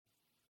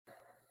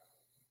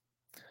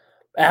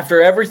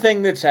After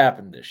everything that's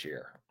happened this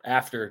year,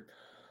 after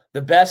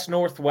the best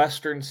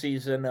Northwestern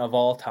season of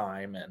all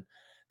time and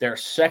their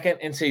second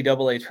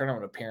NCAA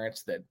tournament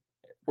appearance that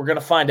we're going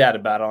to find out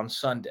about on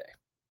Sunday,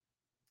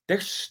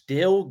 they're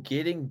still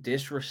getting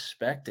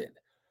disrespected.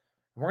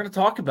 We're going to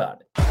talk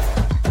about it.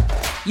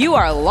 You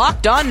are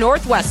Locked On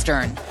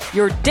Northwestern,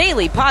 your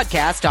daily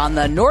podcast on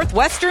the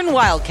Northwestern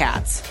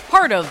Wildcats,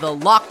 part of the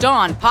Locked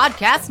On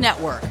Podcast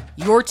Network,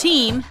 your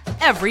team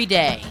every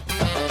day.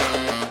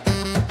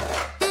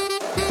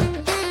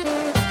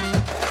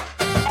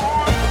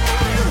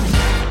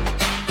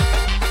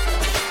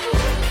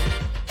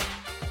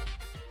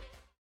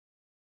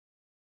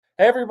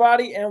 Hey,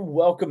 everybody, and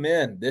welcome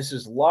in. This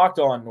is Locked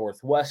On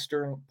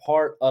Northwestern,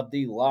 part of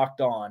the Locked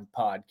On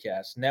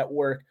Podcast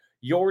Network,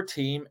 your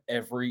team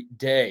every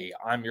day.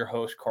 I'm your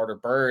host, Carter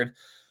Bird.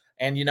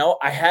 And,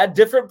 I had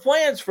different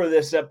plans for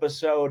this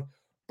episode,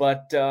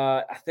 but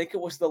I think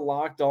it was the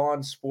Locked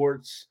On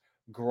Sports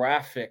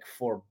graphic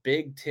for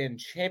Big Ten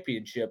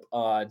championship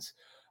odds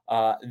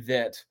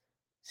that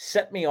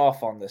set me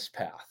off on this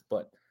path.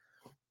 But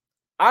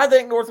I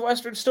think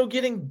Northwestern's still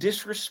getting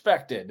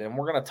disrespected, and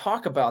we're going to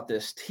talk about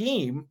this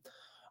team.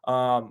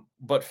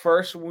 But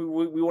first, we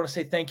want to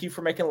say thank you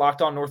for making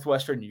Locked On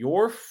Northwestern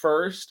your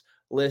first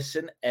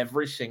listen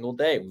every single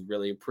day. We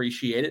really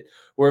appreciate it.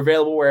 We're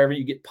available wherever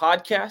you get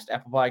podcasts,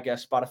 Apple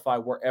Podcasts,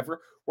 Spotify,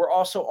 wherever. We're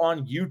also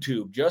on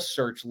YouTube. Just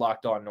search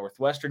Locked On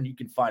Northwestern. You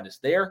can find us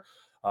there.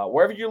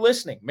 Wherever you're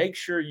listening, make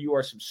sure you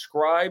are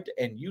subscribed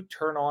and you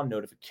turn on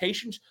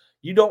notifications.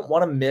 You don't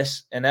want to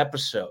miss an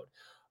episode.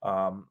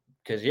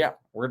 Because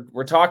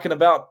we're talking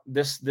about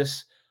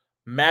this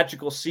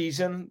magical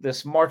season,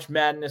 this March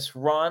Madness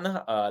run,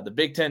 the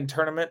Big Ten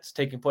tournament's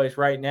taking place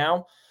right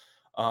now.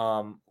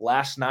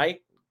 Last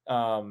night,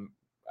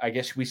 I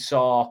guess we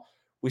saw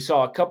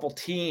a couple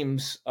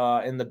teams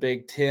in the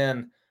Big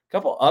Ten, a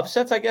couple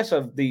upsets, I guess,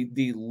 of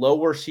the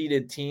lower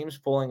seeded teams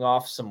pulling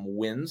off some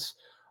wins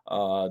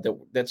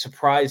that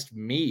surprised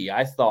me.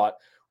 I thought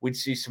we'd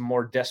see some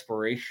more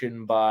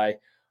desperation by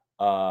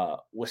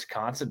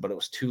Wisconsin, but it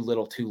was too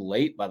little too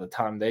late by the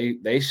time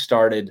they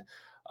started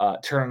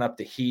turning up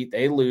the heat.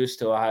 They lose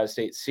to Ohio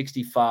State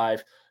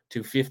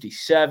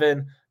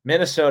 65-57.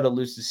 Minnesota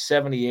loses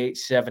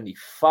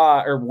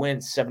 78-75 or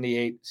wins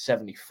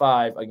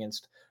 78-75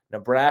 against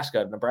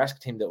Nebraska. Nebraska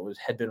team that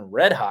had been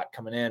red hot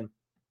coming in.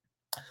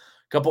 A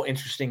couple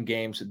interesting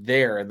games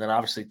there. And then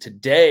obviously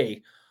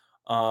today,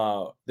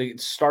 they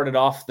started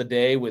off the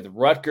day with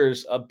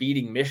Rutgers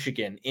beating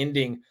Michigan,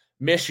 ending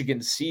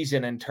Michigan's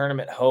season and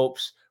tournament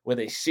hopes with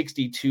a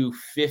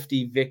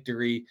 62-50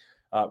 victory.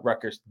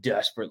 Rutgers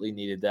desperately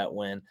needed that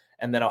win.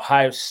 And then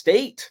Ohio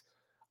State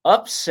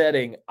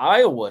upsetting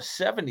Iowa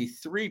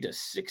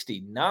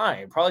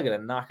 73-69. Probably going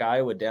to knock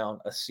Iowa down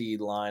a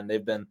seed line.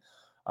 They've been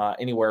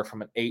anywhere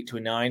from an 8 to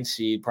a 9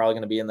 seed, probably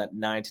going to be in that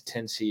 9 to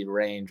 10 seed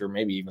range or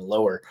maybe even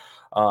lower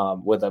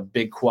with a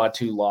big quad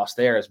 2 loss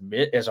there as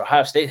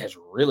Ohio State has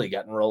really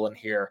gotten rolling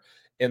here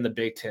in the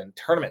Big Ten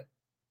tournament.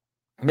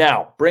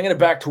 Now, bringing it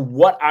back to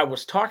what I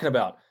was talking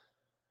about,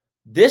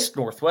 this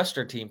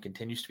Northwestern team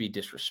continues to be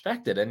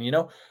disrespected. And,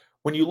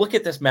 when you look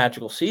at this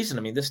magical season,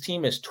 I mean, this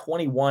team is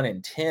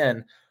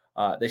 21-10.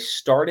 They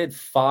started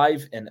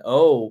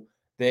 5-0.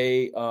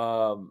 They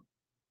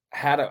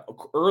had an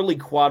early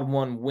quad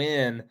 1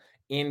 win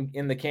in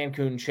the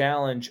Cancun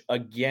Challenge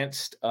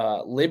against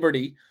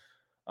Liberty.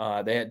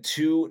 They had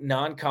 2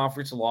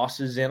 non-conference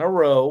losses in a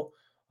row,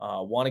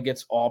 one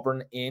against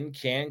Auburn in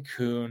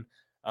Cancun,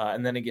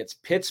 and then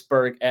against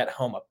Pittsburgh at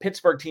home, a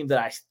Pittsburgh team that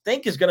I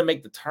think is going to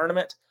make the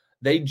tournament.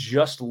 They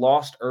just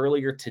lost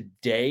earlier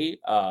today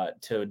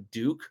to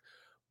Duke,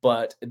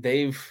 but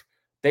they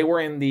were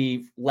in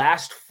the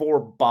last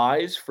 4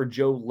 byes for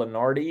Joe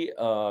Lunardi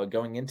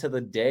going into the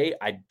day.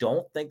 I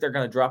don't think they're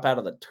going to drop out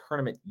of the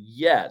tournament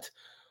yet,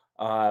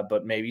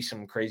 but maybe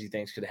some crazy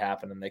things could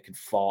happen and they could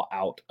fall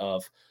out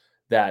of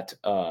that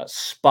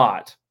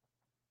spot.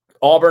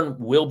 Auburn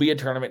will be a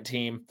tournament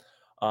team.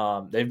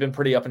 They've been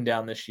pretty up and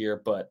down this year,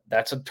 but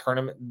that's a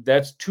tournament.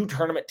 That's 2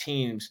 tournament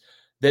teams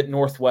that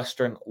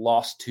Northwestern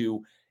lost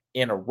to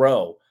in a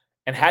row.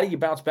 And how do you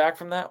bounce back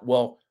from that?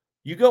 Well,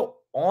 you go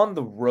on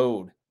the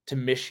road to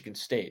Michigan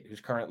State,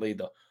 who's currently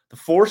the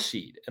 4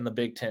 seed in the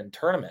Big Ten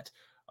tournament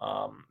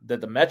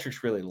that the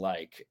metrics really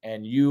like,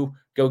 and you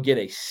go get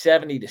a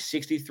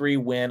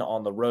 70-63 win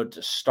on the road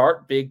to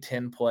start Big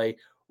Ten play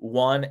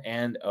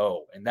 1-0.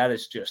 And that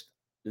is just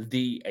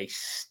a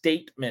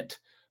statement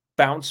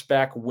bounce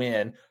back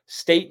win,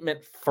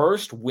 statement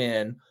first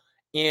win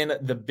in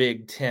the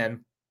Big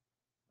Ten.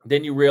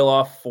 Then you reel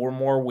off 4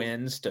 more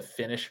wins to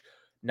finish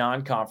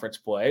non-conference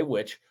play,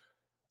 which,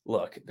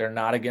 look, they're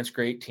not against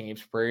great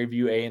teams. Prairie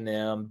View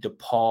A&M,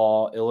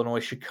 DePaul, Illinois,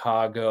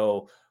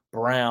 Chicago,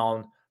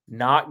 Brown,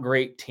 not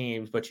great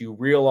teams, but you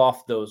reel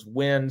off those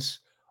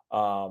wins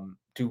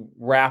to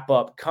wrap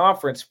up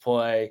conference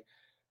play,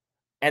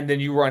 and then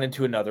you run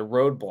into another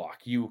roadblock.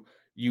 You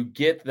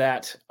get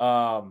that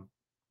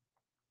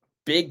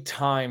big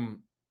time,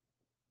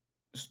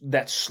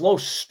 that slow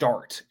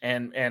start,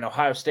 and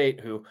Ohio State,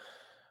 who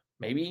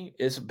maybe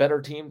is a better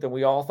team than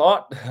we all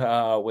thought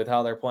with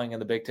how they're playing in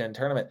the Big Ten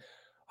tournament.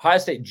 Ohio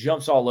State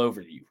jumps all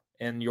over you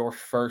in your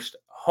first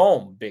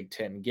home Big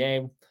Ten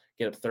game,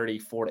 get up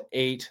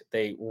 34-8.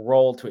 They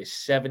roll to a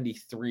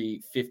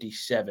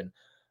 73-57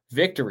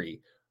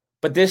 victory.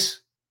 But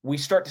we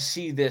start to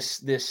see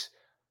this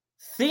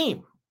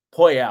theme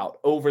play out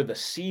over the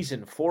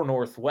season for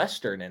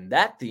Northwestern, and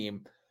that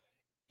theme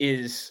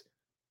is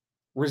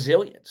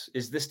resilience.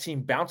 Is this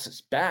team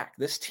bounces back?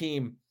 This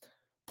team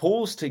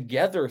pulls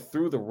together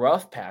through the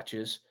rough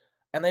patches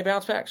and they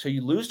bounce back. So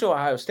you lose to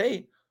Ohio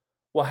State.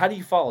 Well, how do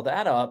you follow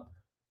that up?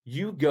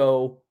 You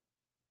go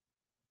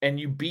and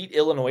you beat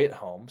Illinois at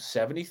home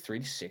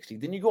 73-60.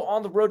 Then you go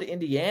on the road to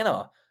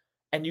Indiana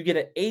and you get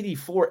an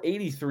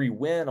 84-83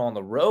 win on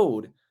the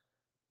road.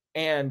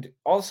 And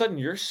all of a sudden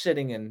you're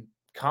sitting in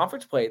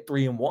conference play at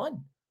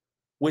 3-1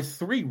 with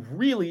 3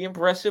 really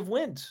impressive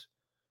wins.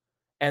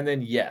 And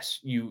then, yes,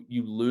 you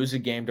lose a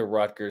game to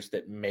Rutgers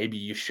that maybe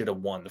you should have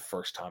won the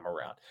first time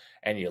around.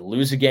 And you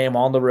lose a game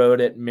on the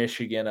road at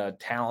Michigan, a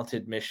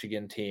talented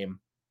Michigan team,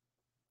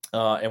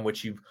 in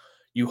which you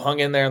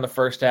hung in there in the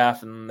first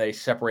half, and they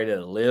separated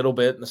a little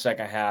bit in the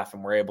second half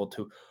and were able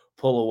to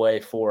pull away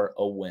for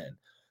a win.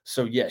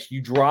 So, yes,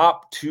 you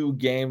drop 2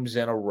 games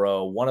in a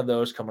row, one of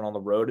those coming on the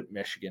road at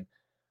Michigan.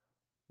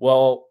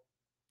 Well,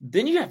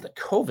 then you have the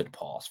COVID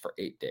pause for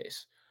 8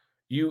 days.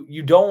 You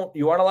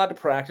aren't allowed to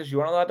practice,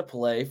 you aren't allowed to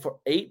play for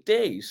 8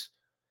 days.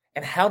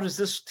 And how does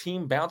this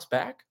team bounce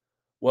back?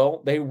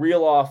 Well, they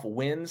reel off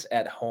wins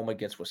at home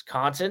against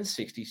Wisconsin,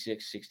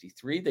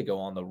 66-63. They go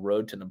on the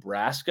road to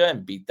Nebraska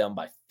and beat them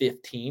by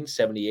 15,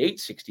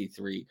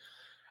 78-63.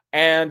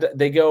 And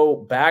they go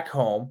back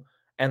home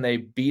and they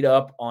beat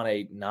up on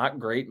a not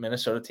great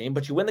Minnesota team,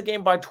 but you win the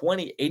game by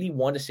 20,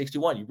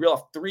 81-61. You reel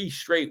off 3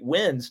 straight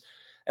wins,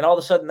 and all of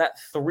a sudden that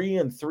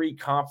 3-3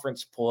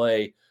 conference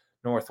play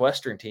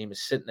Northwestern team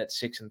is sitting at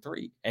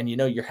 6-3. And,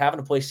 you're having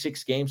to play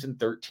 6 games in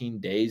 13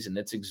 days, and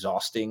it's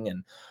exhausting,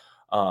 and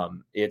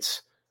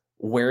it's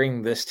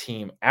wearing this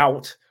team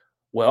out.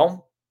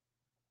 Well,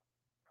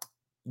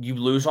 you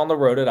lose on the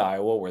road at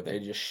Iowa, where they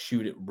just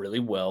shoot it really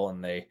well,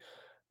 and they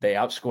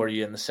outscore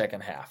you in the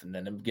second half. And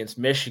then against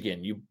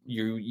Michigan,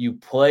 you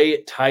play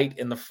it tight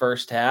in the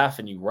first half,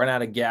 and you run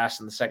out of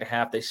gas in the second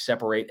half. They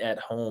separate at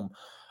home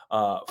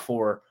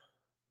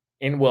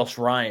in Welsh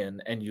Ryan,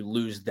 and you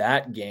lose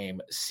that game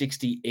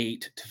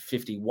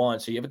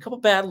 68-51. So you have a couple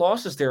bad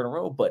losses there in a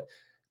row, but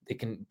they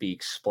can be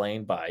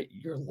explained by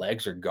your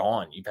legs are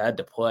gone. You've had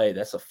to play.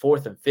 That's the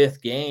 4th and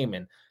 5th game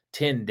in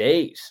 10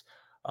 days.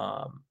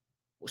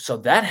 So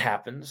that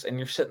happens, and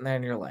you're sitting there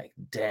and you're like,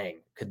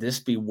 dang, could this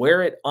be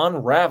where it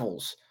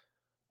unravels?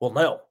 Well,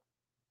 no.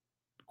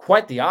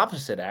 Quite the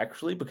opposite,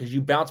 actually, because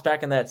you bounce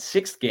back in that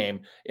 6th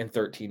game in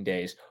 13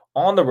 days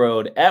on the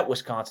road at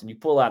Wisconsin. You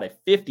pull out a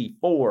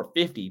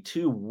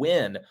 54-52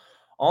 win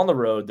on the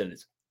road that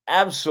is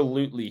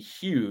absolutely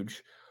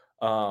huge.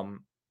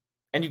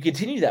 And you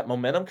continue that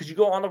momentum because you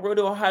go on the road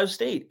to Ohio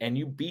State and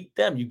you beat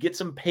them. You get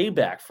some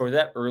payback for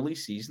that early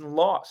season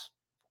loss.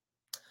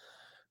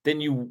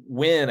 Then you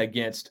win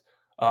against,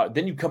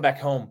 then you come back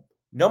home,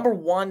 number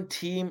 1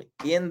 team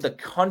in the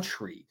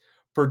country,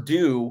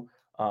 Purdue,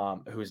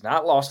 who has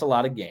not lost a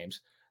lot of games.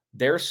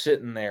 They're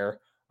sitting there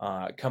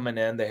coming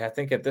in. I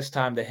think at this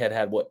time they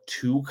had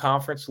 2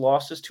 conference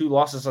losses, 2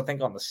 losses, I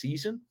think, on the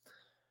season.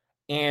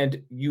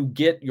 And you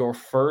get your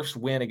first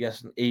win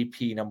against an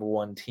AP number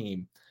 1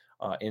 team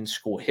in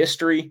school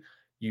history.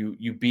 You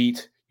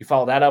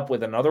follow that up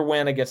with another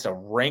win against a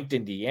ranked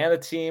Indiana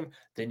team.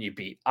 Then you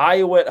beat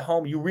Iowa at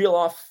home. You reel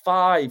off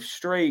 5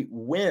 straight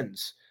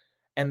wins,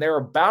 and they're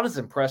about as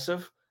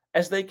impressive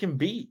as they can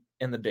be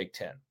in the Big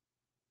Ten.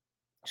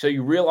 So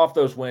you reel off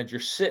those wins. You're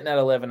sitting at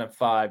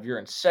 11-5. You're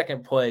in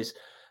second place.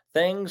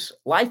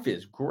 Life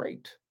is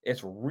great.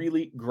 It's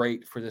really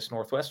great for this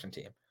Northwestern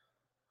team.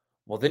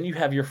 Well, then you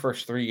have your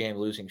first 3-game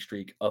losing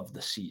streak of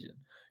the season.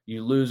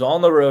 You lose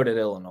on the road at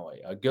Illinois,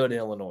 a good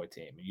Illinois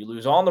team. You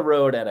lose on the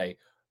road at a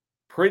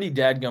pretty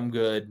dadgum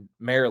good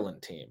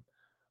Maryland team.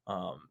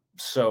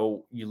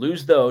 So you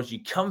lose those.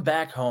 You come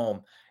back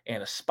home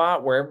in a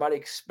spot where everybody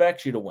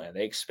expects you to win.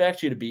 They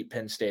expect you to beat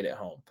Penn State at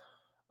home.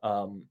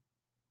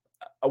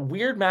 A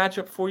weird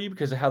matchup for you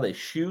because of how they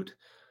shoot.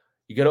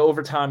 You go to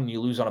overtime and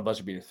you lose on a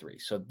buzzer beater 3.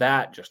 So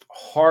that just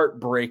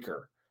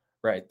heartbreaker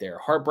right there.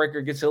 Heartbreaker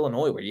against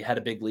Illinois, where you had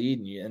a big lead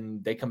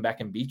and they come back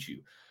and beat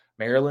you.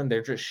 Maryland,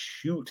 they just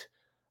shoot.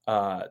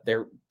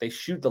 They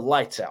shoot the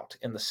lights out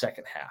in the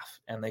second half,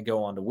 and they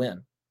go on to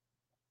win.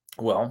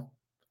 Well,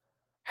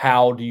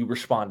 how do you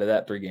respond to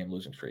that 3-game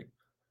losing streak?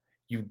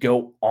 You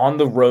go on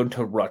the road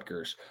to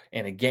Rutgers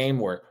in a game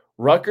where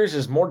Rutgers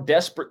is more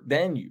desperate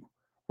than you.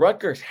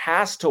 Rutgers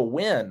has to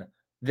win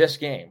this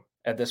game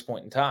at this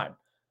point in time.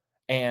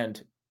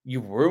 And you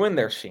ruin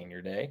their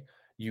senior day.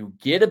 You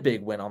get a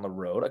big win on the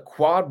road, a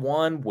quad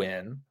 1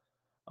 win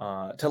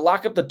to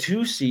lock up the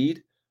 2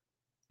 seed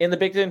in the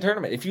Big Ten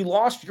tournament. If you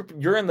lost,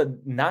 you're in the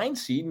 9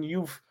 seed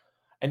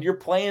and you're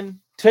playing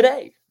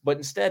today. But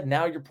instead,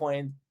 now you're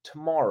playing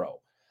tomorrow.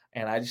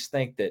 And I just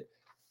think that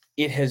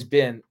it has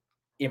been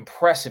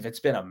impressive. It's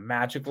been a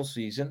magical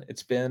season.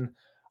 It's been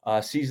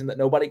a season that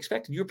nobody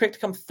expected. You were picked to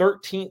come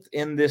 13th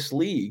in this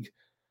league,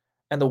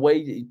 and the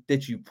way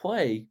that you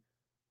play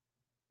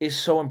is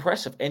so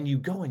impressive. And you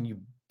go and you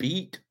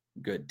beat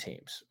good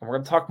teams. And we're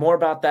going to talk more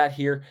about that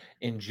here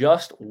in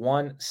just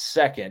 1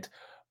 second.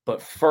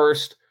 But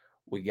first,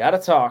 we got to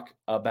talk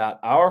about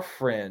our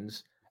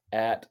friends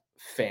at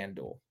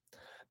FanDuel.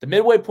 The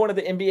midway point of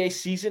the NBA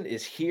season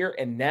is here,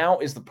 and now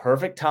is the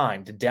perfect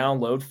time to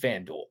download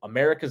FanDuel,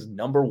 America's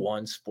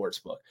 #1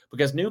 sportsbook,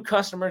 because new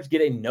customers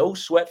get a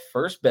no-sweat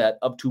first bet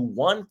up to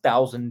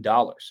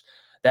 $1,000.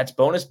 That's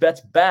bonus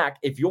bets back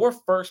if your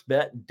first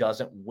bet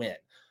doesn't win.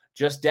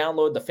 Just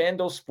download the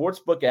FanDuel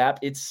Sportsbook app.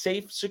 It's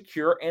safe,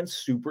 secure, and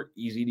super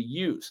easy to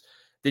use.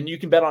 Then you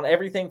can bet on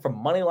everything from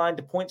money line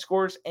to point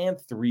scores and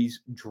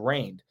threes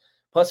drained.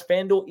 Plus,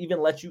 FanDuel even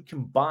lets you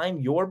combine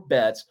your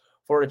bets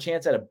for a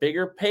chance at a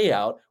bigger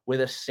payout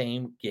with a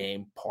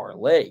same-game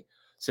parlay.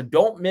 So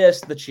don't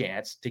miss the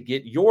chance to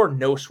get your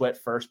no-sweat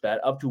first bet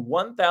up to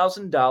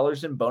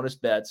 $1,000 in bonus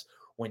bets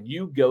when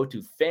you go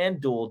to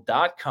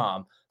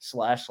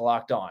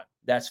FanDuel.com/lockedon.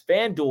 That's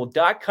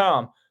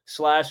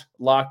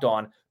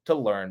FanDuel.com/lockedon to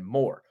learn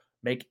more.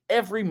 Make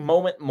every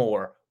moment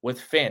more with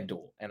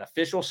FanDuel, an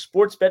official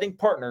sports betting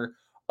partner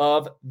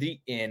of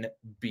the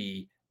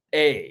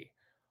NBA.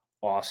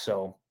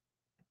 Also,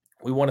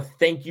 we want to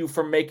thank you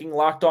for making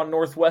Locked On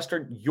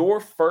Northwestern your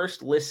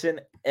first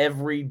listen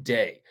every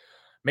day.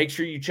 Make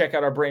sure you check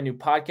out our brand new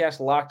podcast,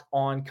 Locked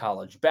On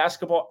College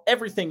Basketball.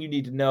 Everything you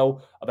need to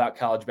know about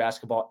college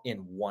basketball in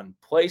one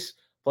place.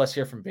 Plus,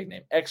 hear from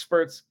big-name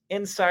experts,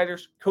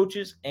 insiders,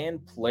 coaches,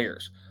 and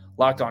players.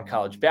 Locked On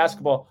College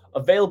Basketball,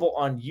 available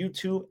on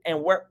YouTube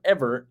and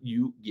wherever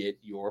you get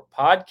your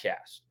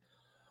podcast.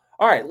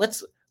 All right,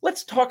 let's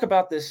talk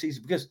about this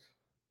season because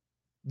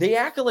the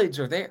accolades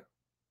are there.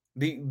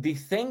 The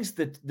things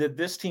that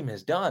this team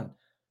has done,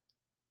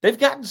 they've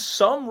gotten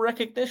some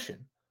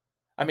recognition.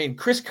 I mean,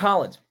 Chris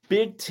Collins,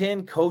 Big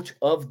Ten Coach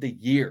of the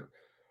Year,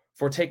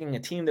 for taking a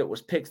team that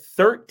was picked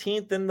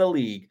 13th in the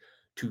league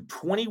to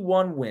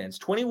 21 wins,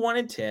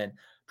 21-10,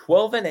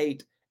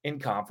 12-8 in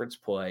conference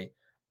play,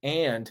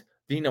 and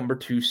the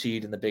 #2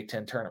 seed in the Big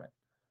Ten tournament.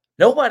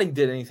 Nobody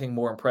did anything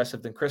more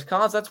impressive than Chris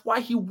Collins. That's why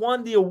he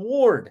won the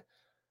award.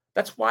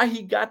 That's why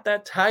he got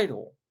that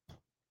title.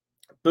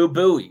 Boo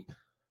Buie,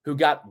 who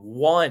got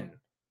one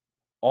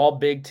All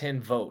Big Ten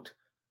vote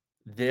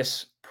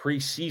this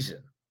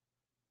preseason.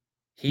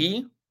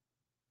 He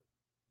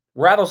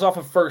rattles off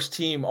a first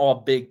team All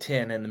Big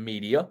Ten in the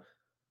media,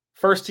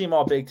 first team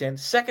All Big Ten,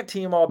 second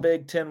team All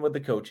Big Ten with the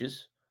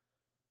coaches,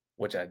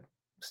 which I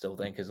still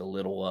think is a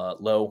little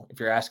low if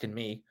you're asking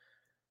me.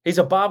 He's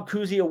a Bob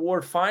Cousy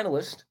Award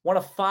finalist, one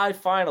of 5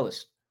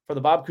 finalists for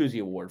the Bob Cousy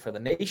Award for the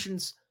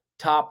nation's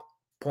top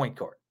point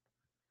guard.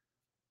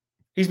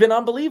 He's been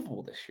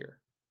unbelievable this year.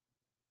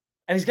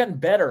 And he's gotten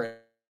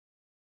better.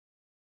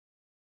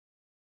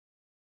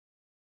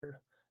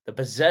 The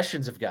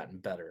possessions have gotten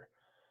better.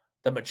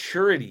 The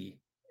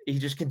maturity, he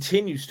just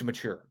continues to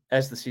mature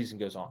as the season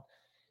goes on.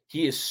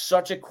 He is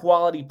such a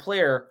quality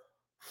player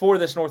for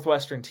this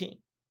Northwestern team.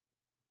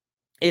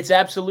 It's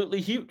absolutely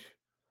huge.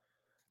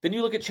 Then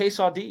you look at Chase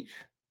Audige,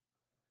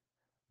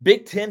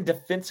 Big Ten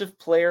Defensive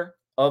Player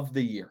of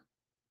the Year.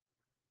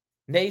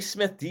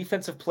 Naismith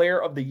Defensive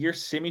Player of the Year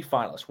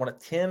semifinalist, one of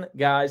 10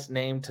 guys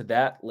named to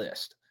that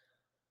list.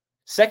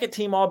 Second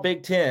team All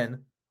Big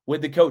Ten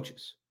with the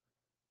coaches.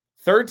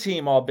 Third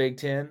team All Big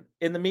Ten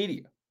in the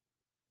media.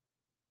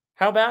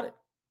 How about it?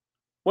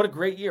 What a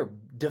great year.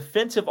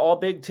 Defensive All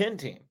Big Ten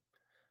team.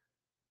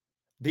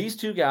 These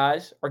 2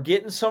 guys are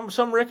getting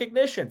some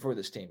recognition for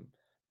this team.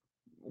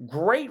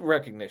 Great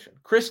recognition.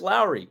 Chris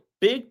Lowry,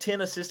 Big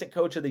Ten Assistant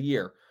Coach of the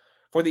Year,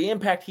 for the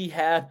impact he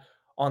had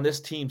on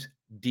this team's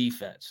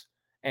defense.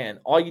 And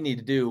all you need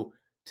to do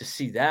to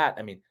see that,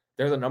 I mean,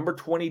 they're the number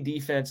 20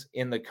 defense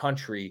in the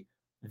country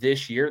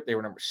this year. They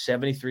were number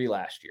 73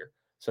 last year.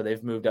 So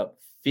they've moved up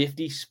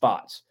 50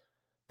 spots.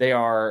 They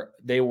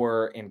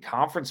were in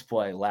conference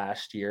play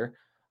last year.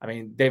 I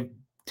mean, they've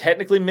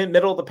technically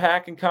middle of the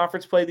pack in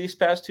conference play these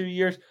past 2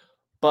 years,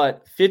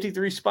 but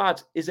 53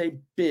 spots is a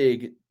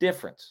big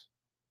difference.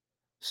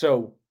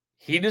 So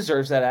he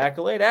deserves that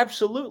accolade.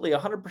 Absolutely,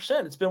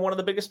 100%. It's been one of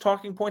the biggest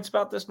talking points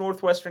about this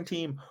Northwestern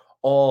team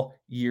all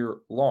year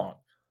long.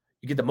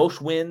 You get the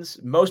most wins,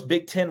 most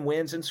Big Ten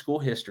wins in school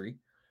history.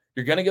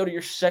 You're going to go to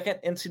your second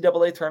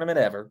NCAA tournament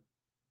ever.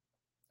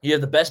 You have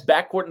the best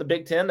backcourt in the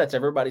Big Ten. That's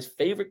everybody's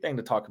favorite thing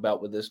to talk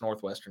about with this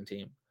Northwestern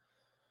team.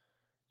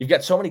 You've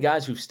got so many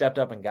guys who've stepped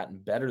up and gotten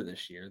better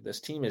this year. This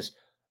team is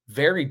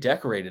very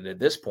decorated at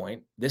this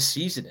point. This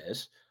season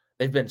is.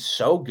 They've been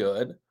so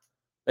good.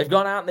 They've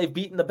gone out and they've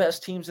beaten the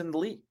best teams in the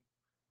league.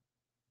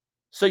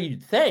 So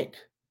you'd think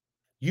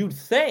they're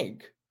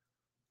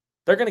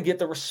going to get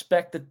the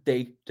respect that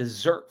they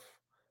deserve.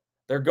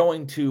 They're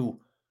going to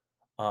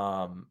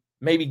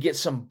maybe get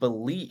some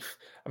belief.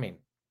 I mean,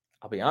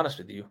 I'll be honest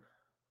with you.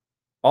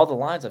 All the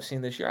lines I've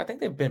seen this year, I think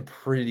they've been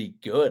pretty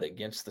good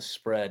against the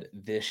spread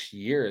this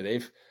year.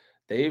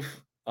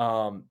 They've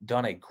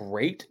done a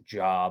great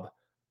job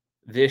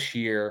this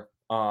year,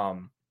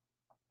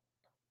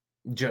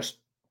 just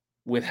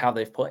with how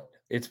they've played.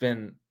 It's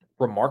been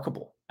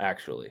remarkable,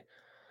 actually.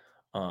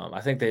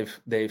 I think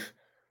they've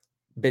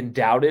been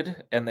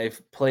doubted, and they've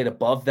played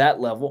above that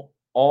level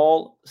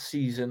all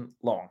season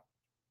long.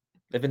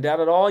 They've been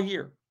doubted all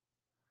year.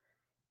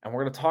 And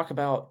we're going to talk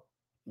about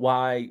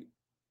why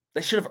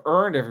they should have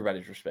earned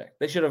everybody's respect.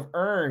 They should have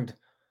earned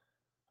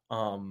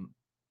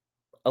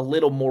a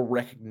little more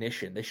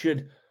recognition.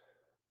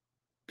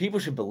 People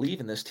should believe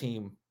in this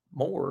team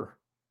more.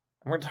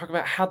 And we're going to talk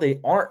about how they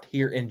aren't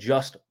here in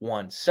just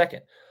 1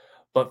 second.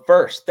 But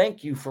first,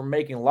 thank you for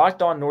making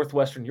Locked On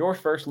Northwestern your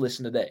first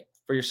listen today.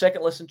 For your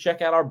second listen,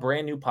 check out our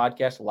brand new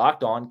podcast,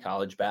 Locked On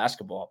College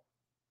Basketball.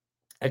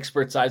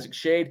 Experts Isaac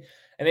Shade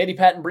and Andy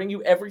Patton bring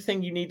you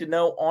everything you need to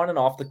know on and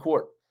off the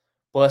court.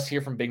 Plus,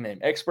 hear from big-name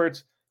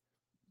experts,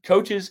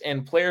 coaches,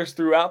 and players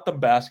throughout the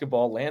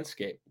basketball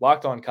landscape.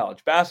 Locked On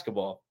College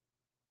Basketball,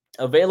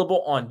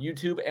 available on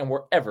YouTube and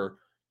wherever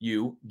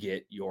you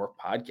get your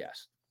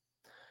podcast.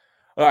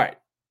 All right.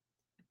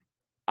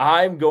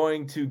 I'm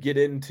going to get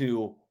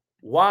into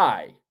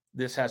why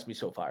this has me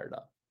so fired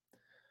up.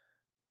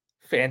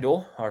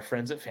 FanDuel, our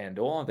friends at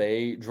FanDuel,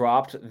 they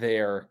dropped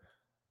their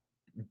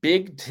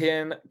Big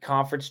Ten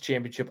Conference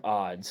Championship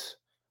odds,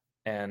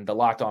 and the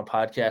Locked On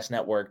Podcast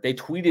Network, they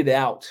tweeted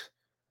out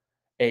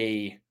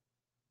a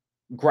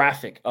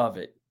graphic of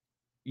it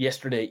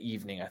yesterday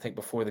evening, I think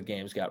before the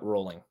games got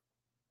rolling.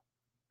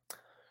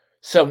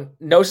 So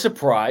no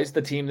surprise,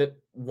 the team that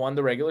won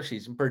the regular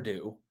season,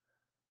 Purdue,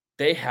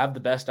 they have the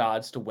best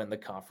odds to win the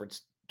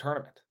conference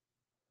tournament.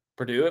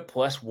 Purdue at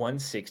plus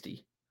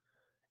 160.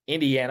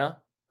 Indiana,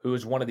 who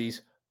is one of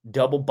these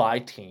double bye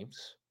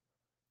teams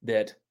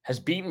that has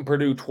beaten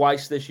Purdue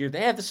twice this year,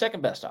 they have the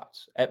second best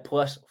odds at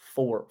plus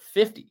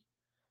 450.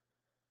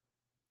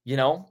 You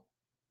know,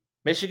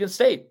 Michigan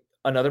State,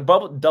 another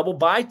double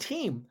bye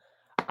team.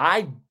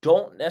 I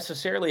don't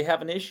necessarily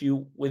have an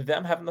issue with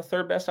them having the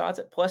third best odds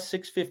at plus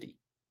 650.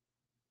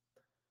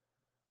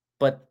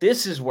 But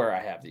this is where I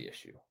have the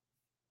issue.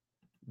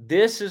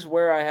 This is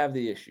where I have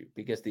the issue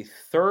because the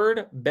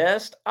third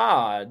best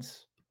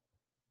odds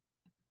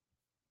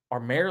are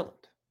Maryland.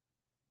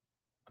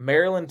 A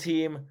Maryland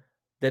team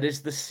that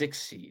is the 6th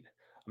seed.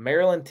 A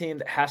Maryland team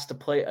that has to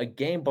play a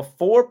game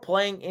before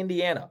playing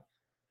Indiana.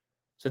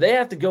 So they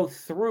have to go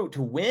through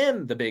to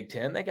win the Big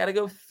Ten. They got to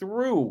go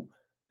through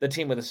the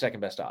team with the second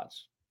best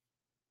odds.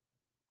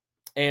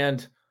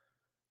 And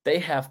they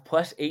have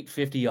plus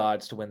 850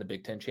 odds to win the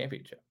Big Ten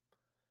championship.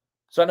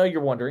 So I know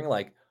you're wondering,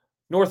 like,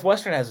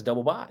 Northwestern has a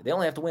double bye. They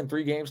only have to win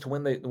 3 games to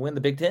win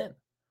the Big Ten.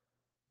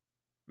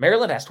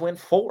 Maryland has to win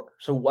 4.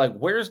 So, like,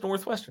 where's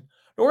Northwestern?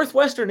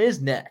 Northwestern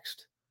is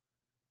next,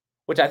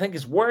 which I think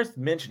is worth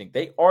mentioning.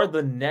 They are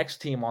the next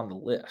team on the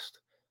list.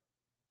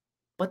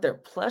 But they're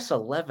plus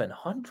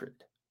 1,100.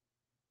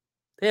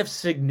 They have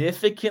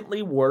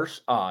significantly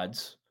worse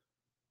odds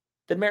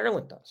than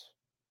Maryland does.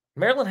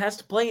 Maryland has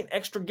to play an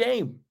extra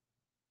game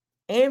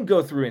and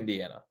go through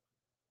Indiana.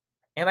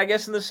 And I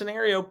guess in this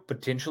scenario,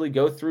 potentially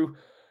go through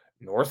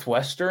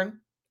Northwestern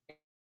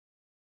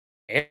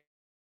and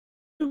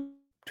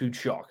to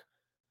chalk.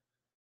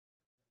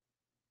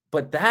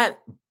 But that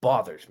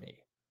bothers me.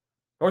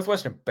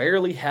 Northwestern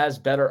barely has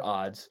better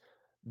odds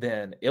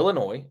than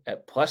Illinois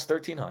at plus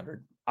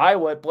 1,300,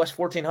 Iowa at plus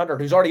 1,400,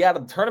 who's already out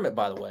of the tournament,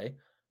 by the way,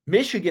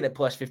 Michigan at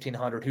plus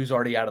 1,500, who's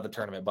already out of the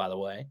tournament, by the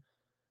way.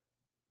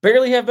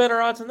 Barely have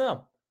better odds than them.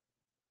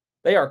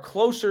 They are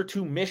closer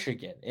to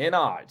Michigan in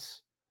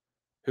odds,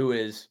 who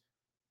is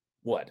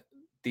what?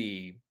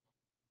 The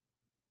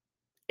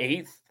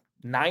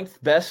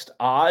 9th best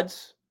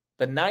odds?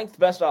 The 9th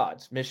best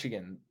odds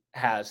Michigan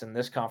has in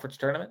this conference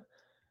tournament.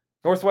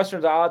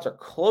 Northwestern's odds are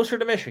closer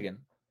to Michigan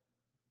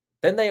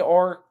than they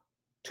are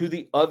to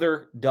the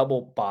other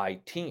double bye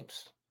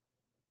teams.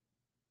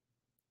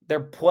 They're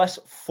plus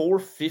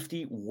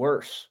 450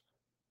 worse.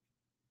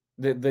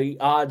 The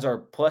odds are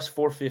plus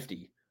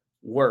 450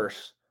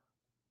 worse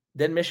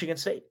than Michigan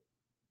State,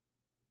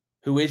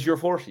 who is your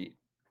 4 seed.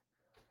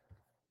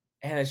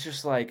 And it's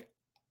just like,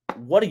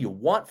 what do you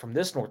want from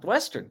this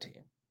Northwestern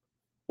team?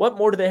 What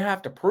more do they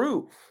have to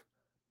prove?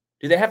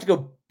 Do they have to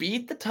go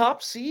beat the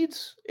top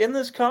seeds in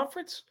this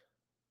conference?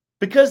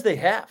 Because they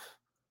have.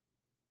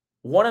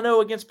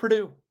 1-0 against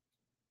Purdue.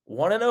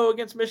 1-0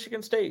 against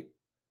Michigan State.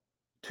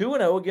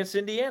 2-0 against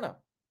Indiana.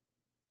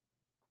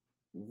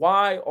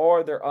 Why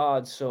are their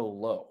odds so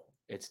low?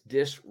 It's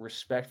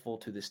disrespectful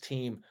to this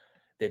team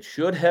that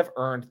should have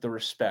earned the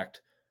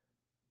respect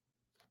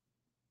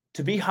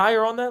to be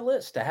higher on that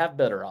list, to have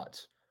better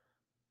odds.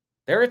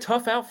 They're a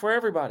tough out for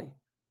everybody.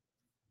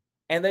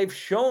 And they've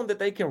shown that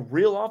they can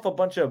reel off a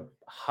bunch of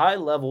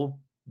high-level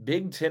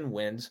Big Ten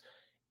wins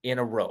in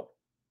a row.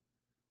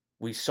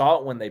 We saw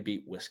it when they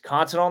beat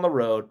Wisconsin on the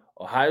road,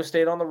 Ohio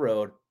State on the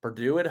road,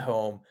 Purdue at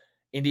home,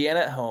 Indiana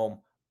at home,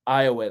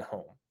 Iowa at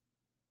home.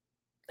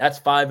 That's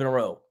 5 in a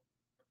row.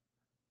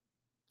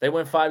 They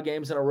win 5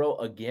 games in a row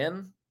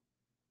again.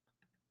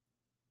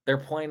 They're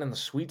playing in the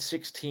Sweet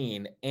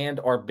 16 and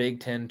are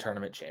Big Ten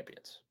tournament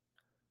champions.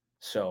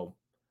 So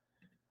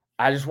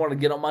I just want to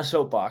get on my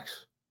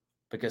soapbox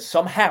because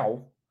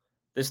somehow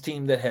this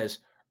team that has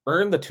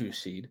earned the 2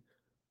 seed,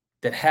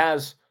 that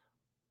has,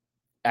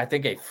 I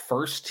think, a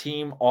first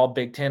team All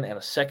Big Ten and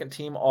a second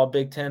team All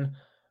Big Ten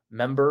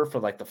member for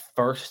like the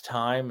first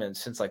time and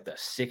since like the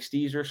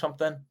 60s or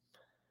something.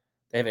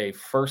 They have a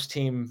first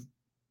team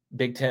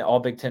Big Ten, All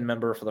Big Ten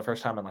member for the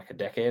first time in like a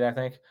decade, I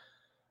think,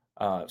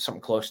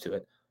 something close to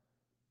it.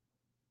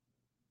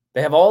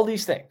 They have all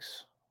these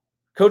things: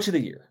 Coach of the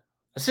Year,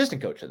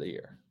 Assistant Coach of the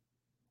Year,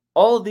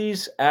 all of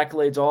these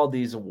accolades, all of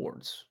these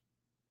awards,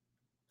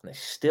 and they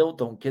still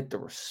don't get the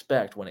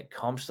respect when it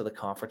comes to the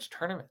conference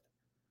tournament.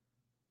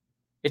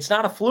 It's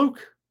not a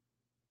fluke.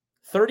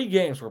 30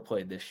 games were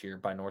played this year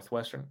by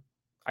Northwestern.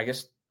 I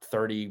guess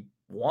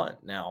 31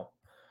 now.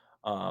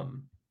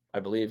 I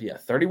believe,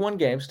 31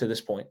 games to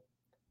this point,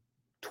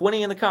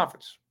 20 in the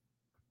conference.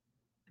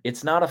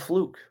 It's not a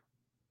fluke.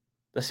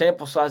 The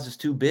sample size is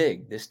too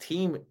big. This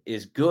team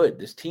is good.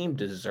 This team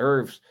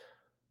deserves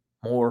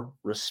more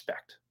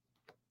respect.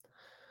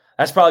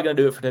 That's probably going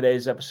to do it for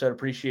today's episode.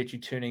 Appreciate you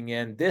tuning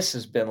in. This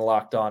has been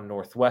Locked On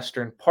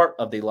Northwestern, part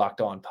of the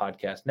Locked On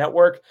Podcast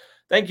Network.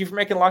 Thank you for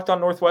making Locked On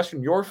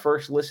Northwestern your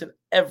first listen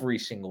every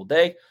single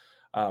day.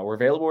 We're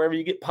available wherever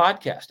you get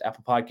podcasts,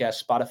 Apple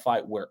Podcasts,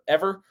 Spotify,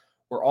 wherever.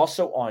 We're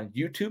also on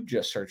YouTube.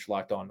 Just search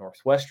Locked On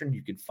Northwestern.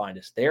 You can find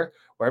us there.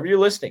 Wherever you're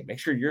listening, make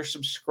sure you're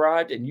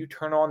subscribed and you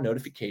turn on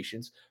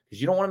notifications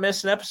because you don't want to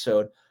miss an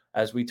episode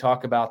as we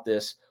talk about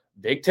this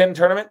Big Ten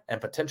tournament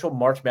and potential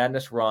March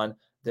Madness run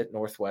that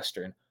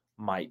Northwestern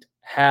might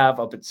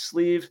have up its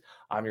sleeves.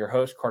 I'm your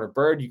host, Carter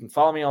Bird. You can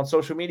follow me on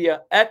social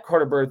media at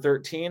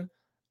CarterBird13,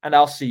 and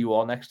I'll see you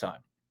all next time.